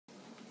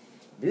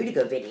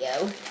Bootigo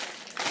video.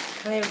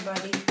 Hi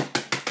everybody.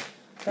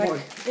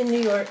 Back in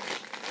New York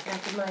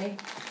after my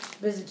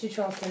visit to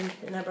Charleston,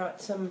 and I brought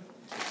some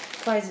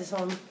prizes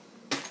home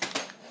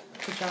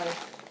to try.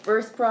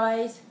 First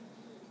prize,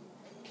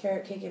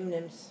 Carrot cake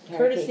M&Ms.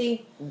 Courtesy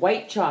cake.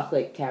 White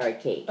chocolate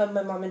carrot cake. Of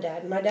my mom and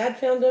dad. My dad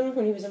found them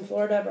when he was in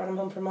Florida. I brought them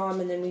home for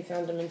mom, and then we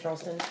found them in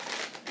Charleston.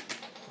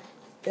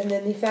 And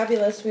then the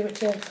fabulous, we went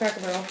to Cracker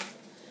Barrel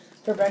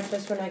for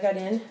breakfast when I got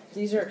in.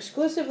 These are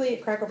exclusively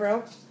at Cracker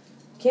Barrel.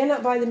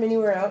 Cannot buy them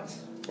anywhere else.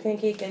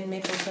 Pancake and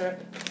maple syrup.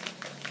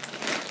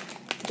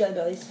 Jelly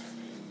bellies.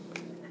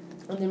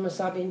 And then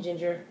wasabi and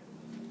ginger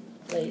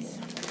Lay's.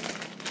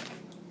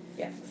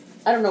 Yeah.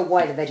 I don't know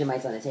why the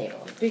Vegemite's on the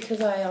table.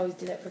 Because I always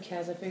do that for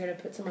Kaz. I figured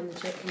I'd put some on the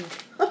chip because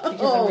I'm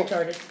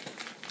retarded.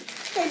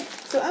 Okay,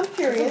 so I'm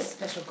curious.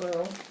 Special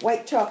girl.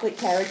 White chocolate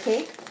carrot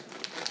cake.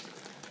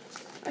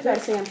 I gotta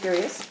say I'm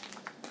curious.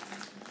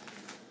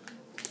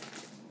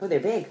 Oh,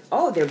 they're big.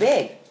 Oh, they're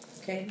big.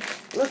 Okay.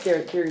 Look,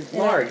 they're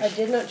large. I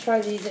did not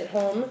try these at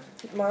home.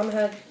 Mom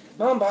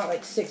bought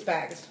like 6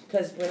 bags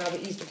because when all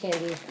the Easter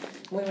candy,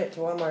 we went to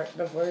Walmart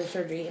before her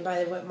surgery. And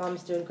by the way,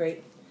 Mom's doing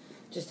great.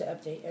 Just to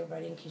update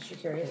everybody in case you're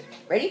curious.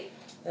 Ready?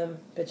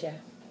 But yeah.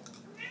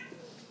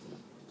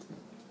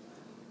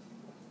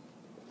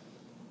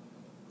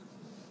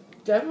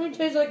 Definitely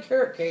tastes like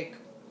carrot cake.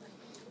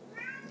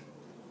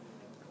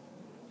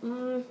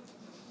 I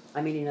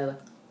mean,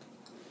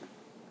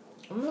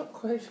 I'm not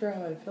quite sure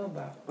how I feel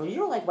about it. Well, you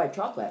don't like white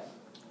chocolate.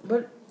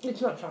 But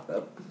it's not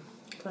chocolate.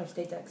 Can I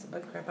state that? Because it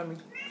bugs crap on me.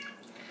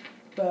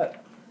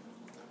 But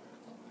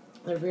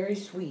they're very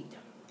sweet.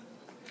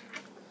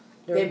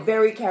 They're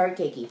very carrot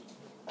cakey.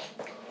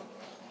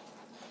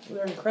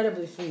 They're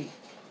incredibly sweet.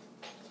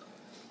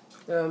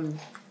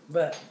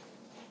 But,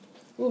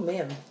 oh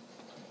man.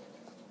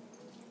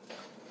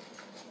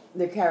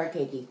 They're carrot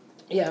cakey.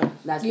 Yeah.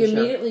 That's you for sure.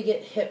 immediately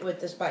get hit with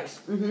the spice.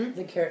 Mm-hmm.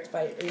 The carrot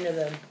spice. You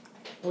know,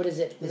 what is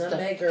it?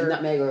 Nutmeg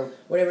or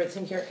whatever it's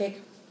in carrot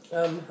cake.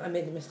 I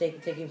made the mistake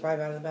of taking 5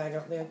 out of the bag. I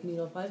don't think I can eat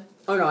all 5.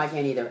 Oh, no, I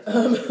can't either.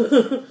 And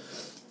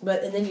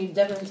then you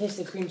definitely taste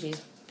the cream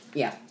cheese.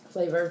 Yeah.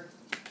 Flavor.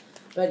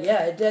 But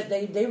yeah,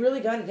 they really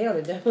got it down.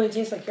 It definitely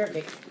tastes like carrot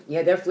cake.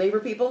 Yeah, they're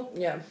flavor people.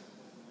 Yeah.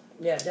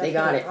 Yeah, definitely. They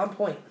got it. On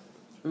point.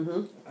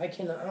 Mm-hmm. I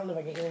don't know if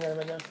I can eat another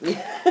one now.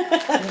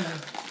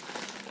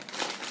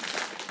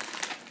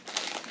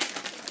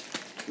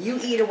 You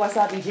eat a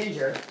wasabi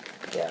ginger.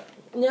 Yeah.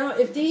 Now,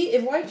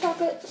 if white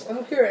chocolate,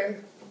 I'm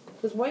curious,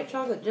 because white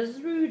chocolate, just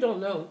as we don't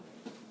know,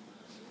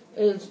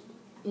 is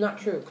not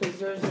true, because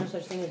there is no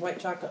such thing as white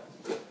chocolate.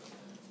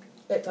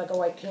 It's like a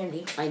white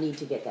candy. I need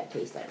to get that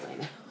taste out of my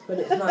mouth. But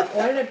it's not.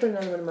 Why did I put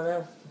another one in my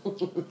mouth?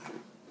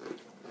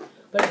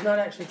 But it's not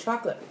actually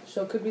chocolate.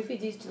 So could we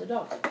feed these to the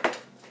dog?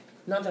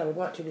 Not that I would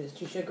want to because it's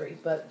too sugary,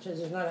 but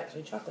since it's not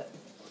actually chocolate.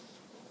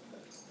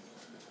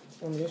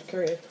 I'm just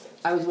curious.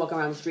 I was walking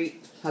around the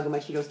street, hugging my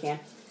Cheetos can.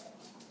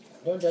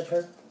 Don't judge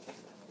her.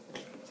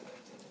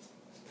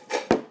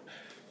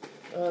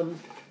 Anyway,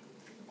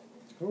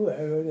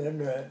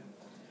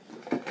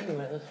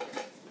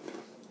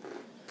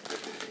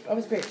 I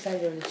was very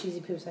excited over the cheesy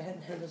poops. I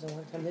hadn't had those in a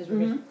long time. Those were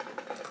good.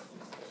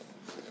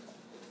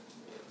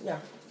 Yeah.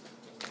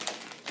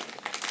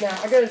 Now,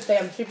 I gotta say,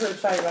 I'm super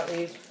excited about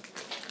these.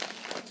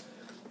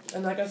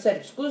 And like I said,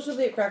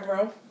 exclusively at Cracker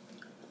Barrel.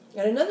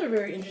 And another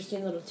very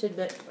interesting little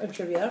tidbit of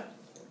trivia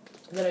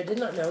that I did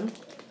not know.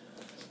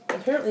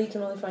 Apparently, you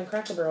can only find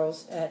Cracker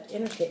Barrels at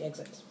interstate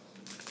exits.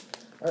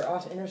 Or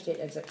off interstate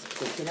exits.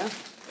 Good to know.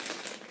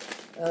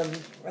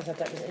 I thought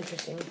that was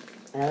interesting.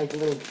 And I like the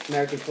little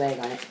American flag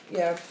on it.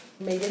 Yeah.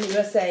 Made in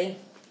USA.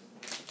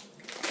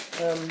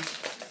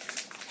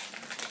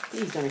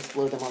 He's gonna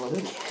explode them all over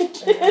the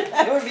kitchen.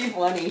 That would be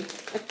funny.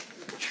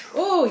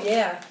 Oh,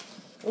 yeah.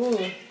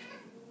 Ooh.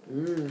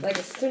 Mm. Like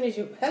as soon as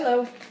you...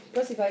 Hello.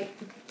 Pussy fight.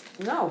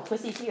 No,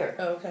 pussy's here.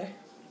 Oh, okay.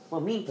 Well,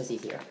 mean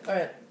pussy's here.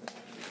 Alright.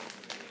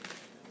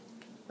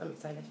 I'm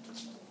excited.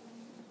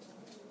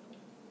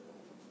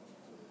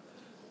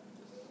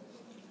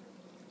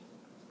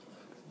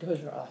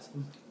 Those are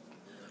awesome.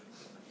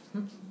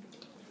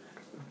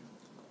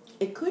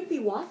 It could be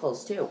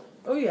waffles, too.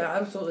 Oh, yeah,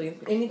 absolutely.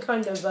 Any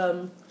kind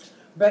of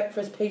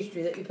breakfast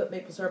pastry that you put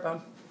maple syrup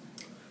on.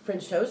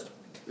 French toast.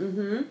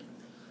 Mm-hmm.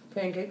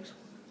 Pancakes.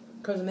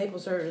 Because the maple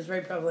syrup is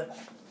very prevalent.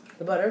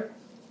 The butter.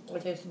 I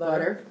taste the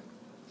butter.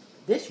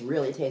 This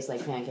really tastes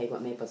like pancake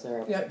with maple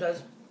syrup. Yeah, it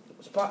does.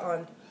 Spot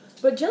on.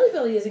 But Jelly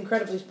Belly is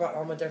incredibly spot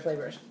on with their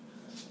flavors.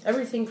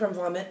 Everything from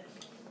vomit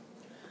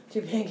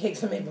to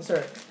pancakes and maple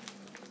syrup.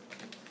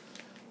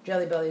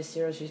 Jelly Belly is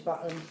seriously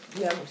spot on.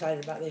 Yeah, I'm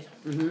excited about these.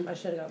 Mm-hmm. I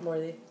should have got more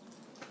of these.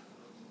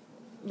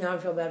 Now I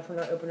feel bad for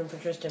not opening for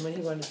Tristan when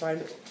he wanted to try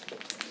them.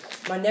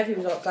 My nephew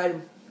was all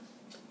excited.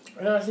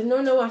 And I said,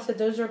 no. I said,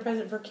 those are a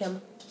present for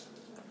Kim.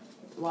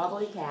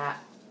 Wobbly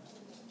cat.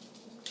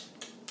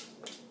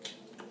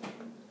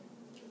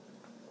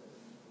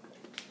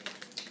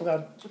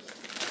 Okay.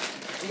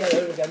 Yeah,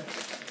 those are good.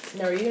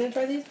 Now, are you going to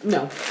try these?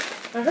 No.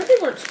 I heard they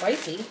weren't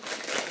spicy.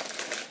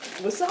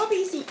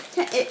 Wasabi,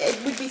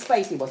 it would be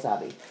spicy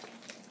wasabi.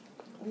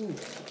 Ooh.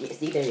 Yeah,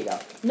 see, there you go.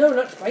 No,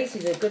 not spicy.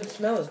 The good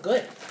smell is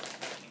good.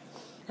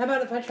 How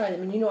about if I try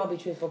them? And you know I'll be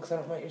truthful because I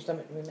don't want your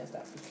stomach to be messed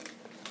up.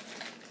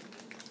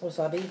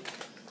 Wasabi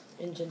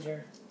and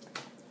ginger.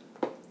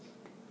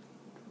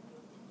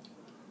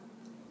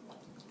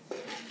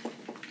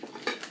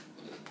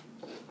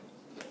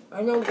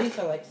 I know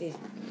Lisa likes these.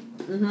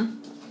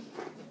 Mm-hmm.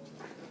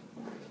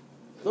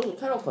 Those are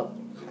kettle cooked.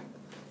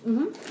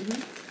 Mm-hmm.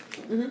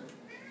 Mm-hmm. Mm-hmm.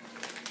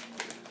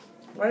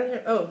 Why is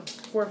there... Oh,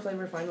 4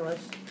 flavor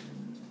finalists.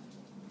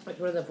 Like,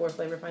 what are the 4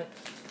 flavor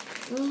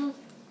finalists?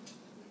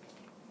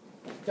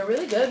 They're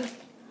really good.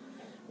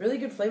 Really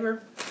good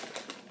flavor.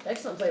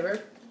 Excellent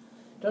flavor.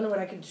 Don't know what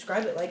I could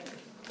describe it like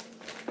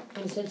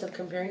in the sense of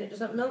comparing it to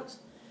something else.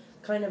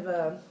 Kind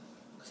of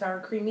sour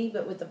creamy,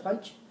 but with the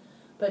punch.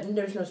 But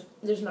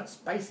there's not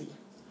spicy.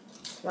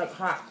 Like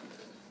hot.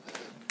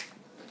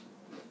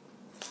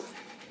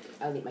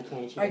 I'll eat my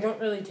can of cheese. I don't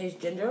really taste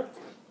ginger.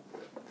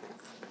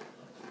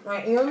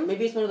 I am.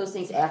 Maybe it's one of those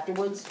things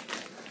afterwards.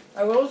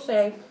 I will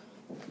say,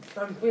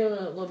 I'm feeling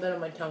it a little bit on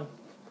my tongue.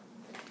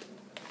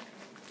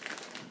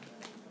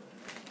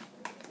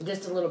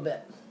 Just a little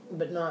bit,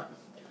 but not.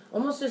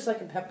 Almost just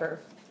like a pepper,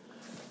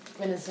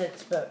 in a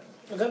sense, but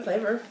a good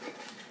flavor.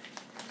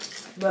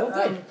 But, oh,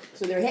 good.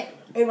 So they're hit.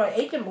 If I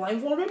ate them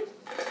blindfolded,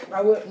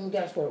 I wouldn't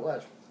guess what it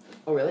was.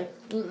 Oh, really?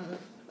 Mm-mm.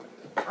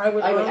 I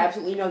would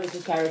absolutely know this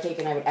is carrot cake,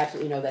 and I would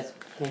absolutely know that's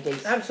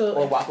pancakes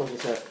Absolutely. or waffles or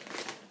syrup.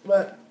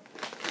 But,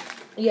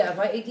 yeah, if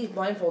I ate these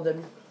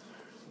blindfolded,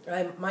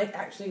 I might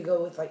actually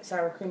go with, like,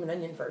 sour cream and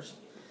onion first.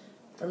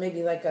 Or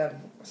maybe, like, a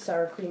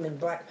sour cream and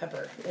black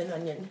pepper and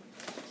onion.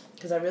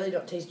 Because I really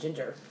don't taste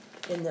ginger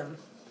in them.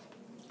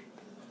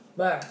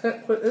 But I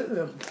can't quit eating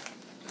them.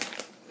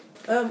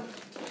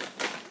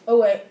 Oh,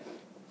 wait.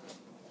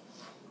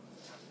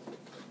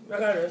 I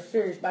got a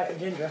serious bite of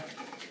ginger.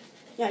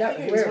 Yeah, That I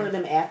figured was it was weird. one of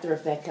them after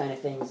effect kind of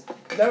things.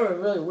 That was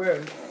really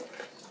weird.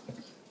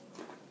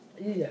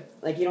 Yeah.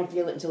 Like you don't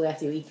feel it until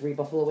after you eat 3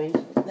 buffalo wings.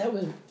 That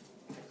was...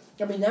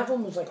 I mean, that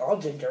one was like all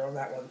ginger on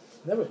that one.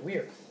 That was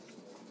weird.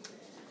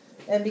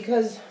 And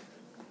because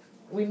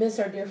we miss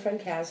our dear friend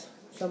Kaz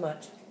so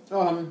much.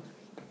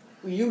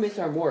 You miss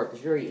our more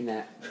because you're eating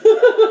that.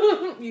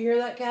 You hear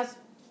that, Kaz?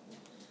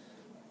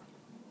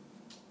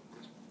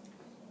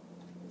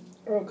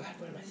 Oh, God,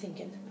 what am I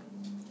thinking?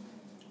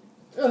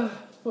 Ugh,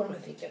 what am I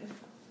thinking?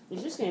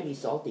 It's just going to be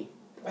salty.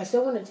 I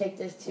still want to take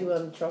this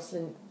to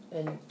Charleston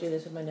and do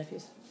this with my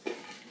nephews.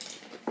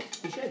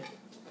 You should.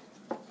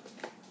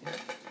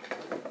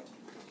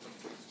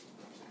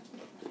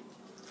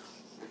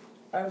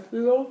 I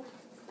feel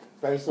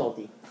Very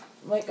salty.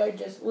 like I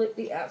just licked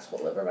the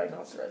asshole of a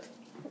rhinoceros.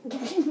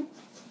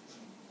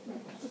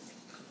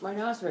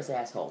 Rhinoceros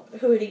asshole.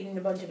 Who had eaten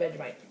a bunch of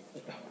Vegemite.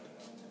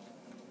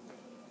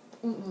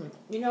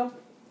 You know,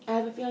 I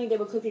have a feeling they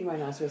were cooking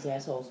rhinoceros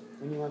assholes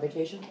when you were on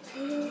vacation.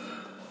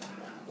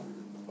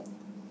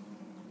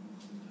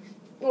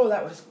 Oh,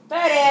 that was...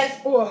 That is!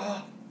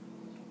 Oh.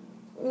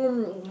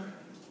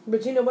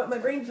 But you know what? My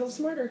brain feels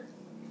smarter.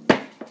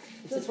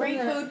 It's a brain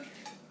food.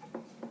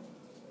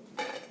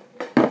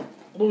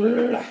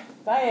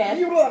 That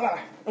is.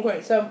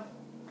 Okay, so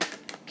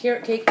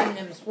carrot cake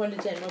M&M's 1 to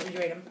 10. What would you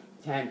rate them?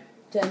 10.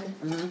 10.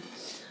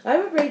 Mm-hmm. I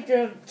would rate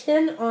them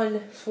 10 on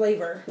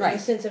flavor, Right. in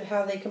the sense of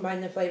how they combine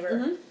the flavor.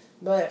 Mm-hmm.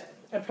 But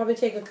I'd probably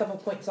take a couple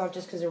points off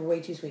just because they're way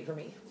too sweet for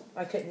me.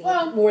 I couldn't eat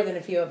Well, more than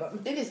a few of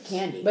them. It is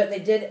candy. But they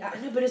did. I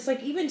know, but it's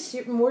like even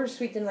more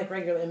sweet than like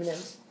regular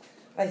M&Ms.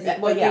 I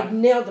think. Well, but yeah. they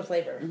nailed the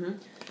flavor.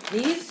 Mm-hmm.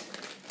 These,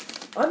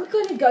 I'm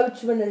going to go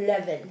to an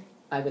 11.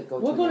 I would go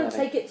to We're going 11. to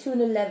take it to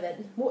an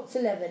 11. What's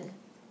 11?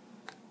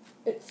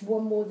 It's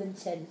 1 more than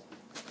 10.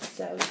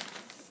 So,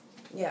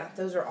 yeah,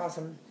 those are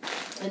awesome.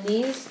 And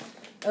these,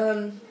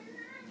 I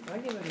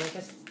give them like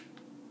a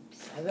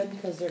 7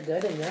 because they're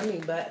good and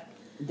yummy, but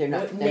They're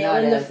not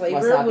nailing the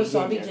flavor.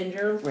 wasabi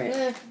Ginger.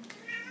 Right.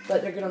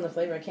 But they're good on the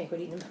flavor. I can't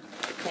quit eating them.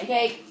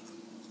 Pancake.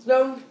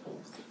 So,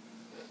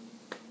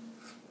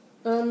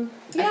 I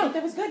yeah, think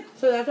that was good.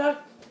 so that's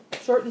that.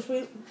 Short and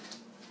sweet.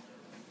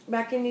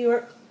 Back in New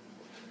York.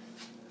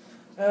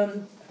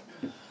 And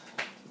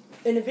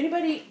if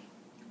anybody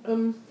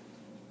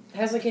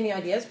has like any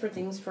ideas for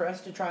things for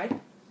us to try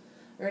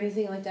or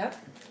anything like that,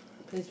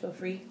 please feel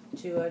free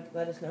to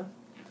let us know.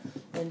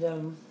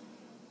 And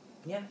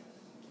yeah,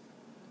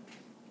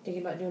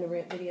 thinking about doing a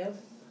rant video.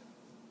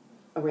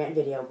 A rant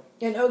video.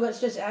 And let's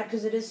just add,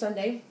 because it is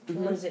Sunday.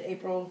 Mm-hmm. What is it,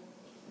 April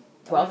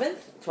 12th?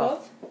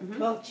 12th? Mm-hmm.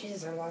 Well,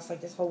 Jesus, I lost like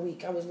this whole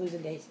week. I was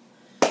losing days.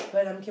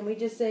 But can we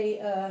just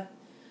say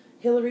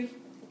Hillary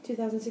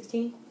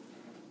 2016?